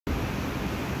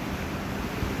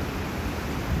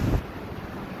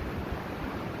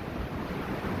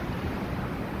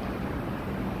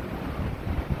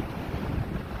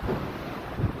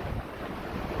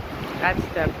That's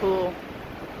the pool.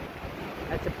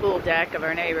 That's the pool deck of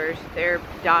our neighbors. Their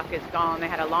dock is gone. They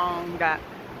had a long dock,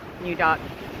 new dock.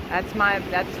 That's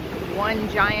one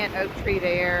giant oak tree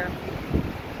there.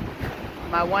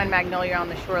 My one magnolia on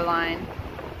the shoreline.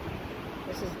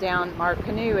 This is down. Our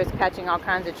canoe is catching all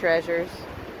kinds of treasures.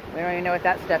 We don't even know what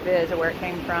that stuff is or where it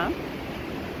came from.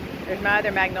 There's my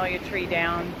other magnolia tree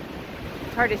down.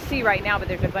 It's hard to see right now, but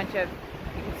there's a bunch of,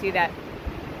 you can see that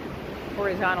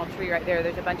horizontal tree right there.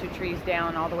 There's a bunch of trees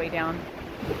down, all the way down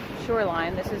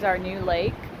shoreline. This is our new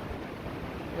lake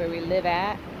where we live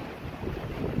at.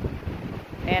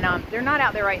 And they're not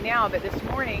out there right now, but this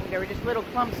morning there were just little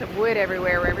clumps of wood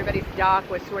everywhere where everybody's dock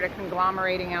was sort of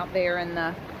conglomerating out there in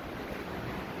the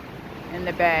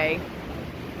bay.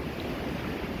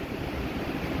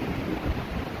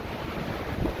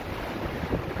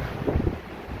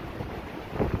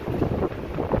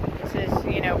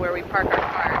 Where we park our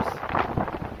cars.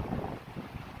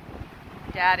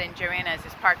 Dad and Joanna's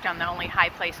is parked on the only high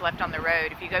place left on the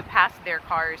road. If you go past their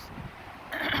cars,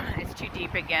 it's too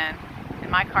deep again.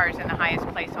 And my car is in the highest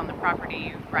place on the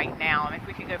property right now. And if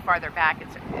we could go farther back, it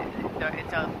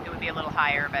would be a little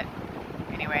higher. But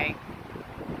anyway,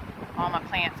 all my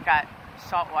plants got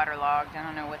saltwater logged. I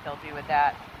don't know what they'll do with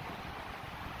that.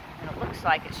 And it looks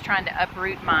like it's trying to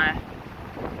uproot my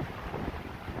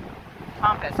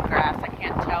pampas grass. I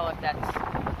can't tell if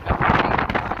that's